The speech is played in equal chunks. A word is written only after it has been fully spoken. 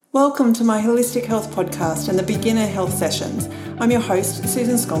Welcome to my Holistic Health Podcast and the Beginner Health Sessions. I'm your host,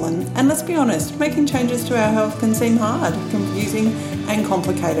 Susan Scollen, and let's be honest, making changes to our health can seem hard, confusing and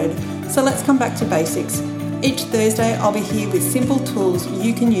complicated. So let's come back to basics. Each Thursday, I'll be here with simple tools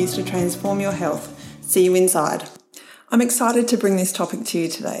you can use to transform your health. See you inside. I'm excited to bring this topic to you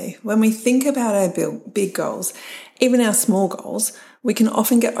today. When we think about our big goals, even our small goals, we can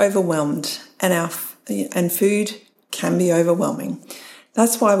often get overwhelmed and food can be overwhelming.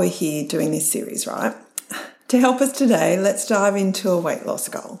 That's why we're here doing this series, right? To help us today, let's dive into a weight loss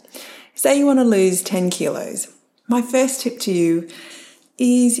goal. Say you want to lose 10 kilos. My first tip to you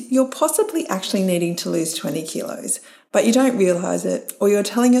is you're possibly actually needing to lose 20 kilos, but you don't realize it, or you're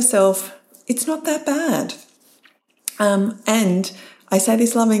telling yourself it's not that bad. And I say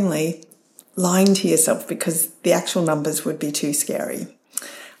this lovingly, lying to yourself because the actual numbers would be too scary.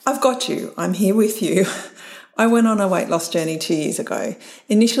 I've got you. I'm here with you. I went on a weight loss journey 2 years ago.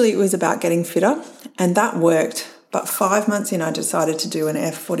 Initially, it was about getting fitter, and that worked. But 5 months in, I decided to do an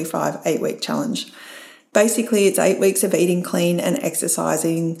F45 8-week challenge. Basically, it's 8 weeks of eating clean and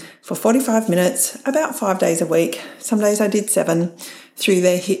exercising for 45 minutes, about 5 days a week. Some days I did 7 through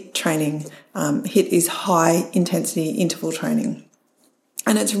their HIIT training. HIIT is high intensity interval training.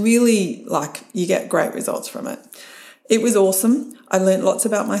 And it's really like you get great results from it. It was awesome. I learned lots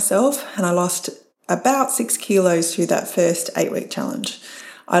about myself and I lost about 6 kilos through that first 8-week challenge.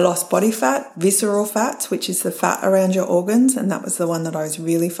 I lost body fat, visceral fats, which is the fat around your organs, and that was the one that I was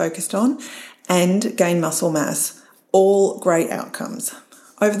really focused on, and gained muscle mass. All great outcomes.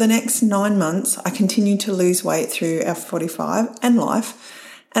 Over the next 9 months, I continued to lose weight through F45 and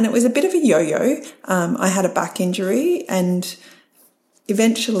life, and it was a bit of a yo-yo. I had a back injury, and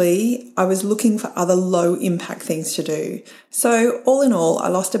eventually, I was looking for other low-impact things to do. So all in all, I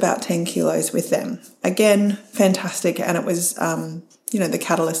lost about 10 kilos with them. Again, fantastic, and it was, the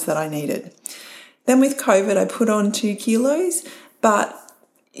catalyst that I needed. Then with COVID, I put on 2 kilos, but,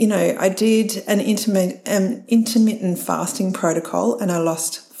 I did an intermittent fasting protocol, and I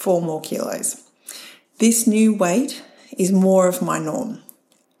lost 4 more kilos. This new weight is more of my norm.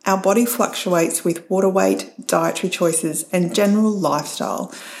 Our body fluctuates with water weight, dietary choices, and general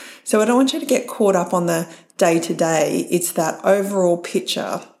lifestyle. So I don't want you to get caught up on the day-to-day. It's that overall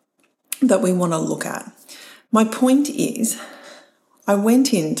picture that we want to look at. My point is, I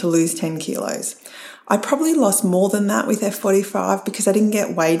went in to lose 10 kilos. I probably lost more than that with F45 because I didn't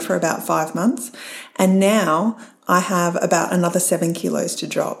get weighed for about 5 months. And now I have about another 7 kilos to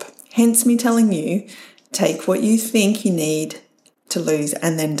drop. Hence me telling you, take what you think you need to lose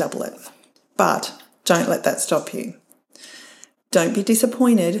and then double it. But don't let that stop you. Don't be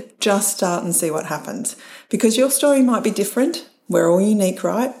disappointed. Just start and see what happens. Because your story might be different. We're all unique,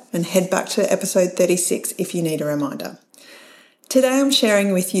 right? And head back to episode 36 if you need a reminder. Today I'm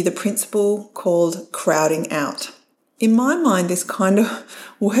sharing with you the principle called crowding out. In my mind, this kind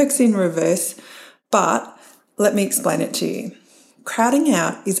of works in reverse, but let me explain it to you. Crowding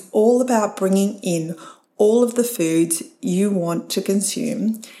out is all about bringing in all of the foods you want to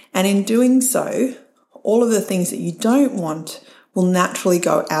consume, and in doing so, all of the things that you don't want will naturally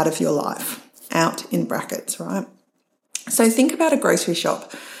go out of your life, out in brackets, right? So think about a grocery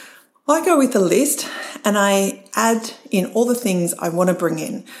shop. I go with a list and I add in all the things I want to bring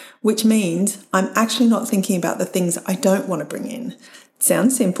in, which means I'm actually not thinking about the things I don't want to bring in. It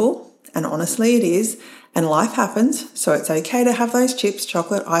sounds simple, and honestly it is, and life happens, so it's okay to have those chips,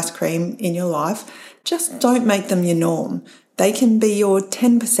 chocolate, ice cream in your life. Just don't make them your norm. They can be your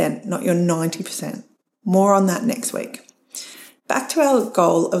 10%, not your 90%. More on that next week. Back to our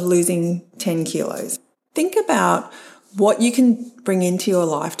goal of losing 10 kilos. Think about what you can bring into your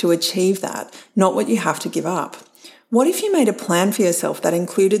life to achieve that, not what you have to give up. What if you made a plan for yourself that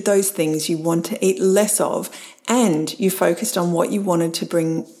included those things you want to eat less of, and you focused on what you wanted to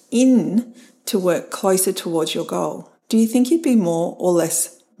bring in to work closer towards your goal? Do you think you'd be more or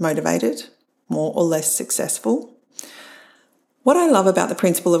less motivated? More or less successful? What I love about the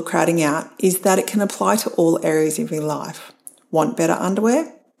principle of crowding out is that it can apply to all areas of your life. Want better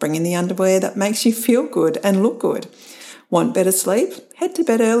underwear? Bring in the underwear that makes you feel good and look good. Want better sleep? Head to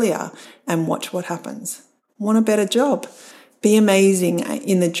bed earlier and watch what happens. Want a better job? Be amazing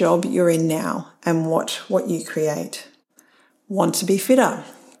in the job you're in now and watch what you create. Want to be fitter?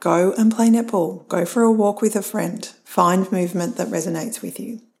 Go and play netball. Go for a walk with a friend. Find movement that resonates with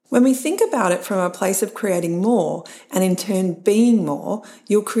you. When we think about it from a place of creating more and in turn being more,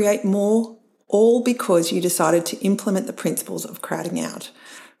 you'll create more, all because you decided to implement the principles of crowding out,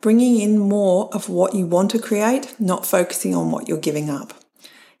 bringing in more of what you want to create, not focusing on what you're giving up.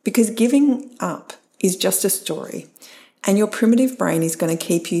 Because giving up is just a story. and your primitive brain is going to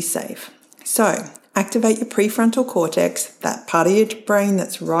keep you safe. So activate your prefrontal cortex, that part of your brain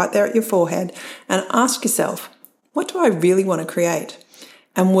that's right there at your forehead, and ask yourself, what do I really want to create?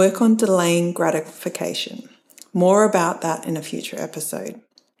 And work on delaying gratification. More about that in a future episode.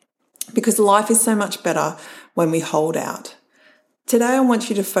 Because life is so much better when we hold out. Today I want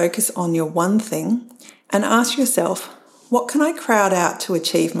you to focus on your one thing and ask yourself, what can I crowd out to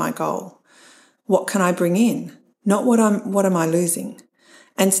achieve my goal? What can I bring in? Not what am I losing?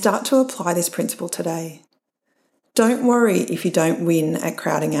 And start to apply this principle today. Don't worry if you don't win at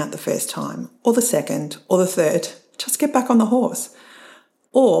crowding out the first time, or the second, or the third. Just get back on the horse,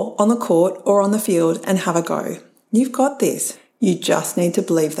 or on the court, or on the field and have a go. You've got this. You just need to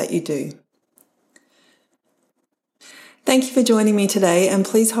believe that you do. Thank you for joining me today, and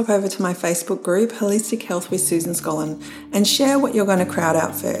please hop over to my Facebook group, Holistic Health with Susan Scollen, and share what you're going to crowd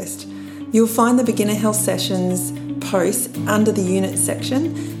out first. You'll find the Beginner Health Sessions post under the unit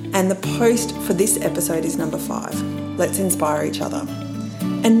section, and the post for this episode is number 5. Let's inspire each other.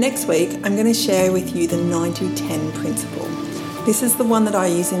 And next week, I'm going to share with you the 90-10 principle. This is the one that I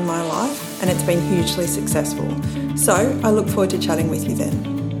use in my life, and it's been hugely successful. So I look forward to chatting with you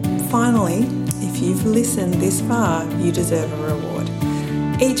then. Finally, if you've listened this far, you deserve a reward.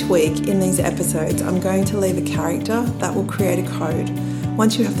 Each week in these episodes, I'm going to leave a character that will create a code.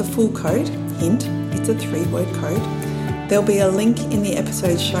 Once you have the full code, hint, it's a 3-word code, there'll be a link in the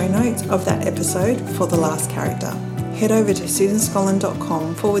episode show notes of that episode for the last character. Head over to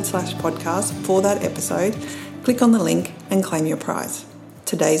susanscollen.com/podcast for that episode, click on the link and claim your prize.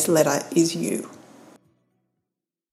 Today's letter is U.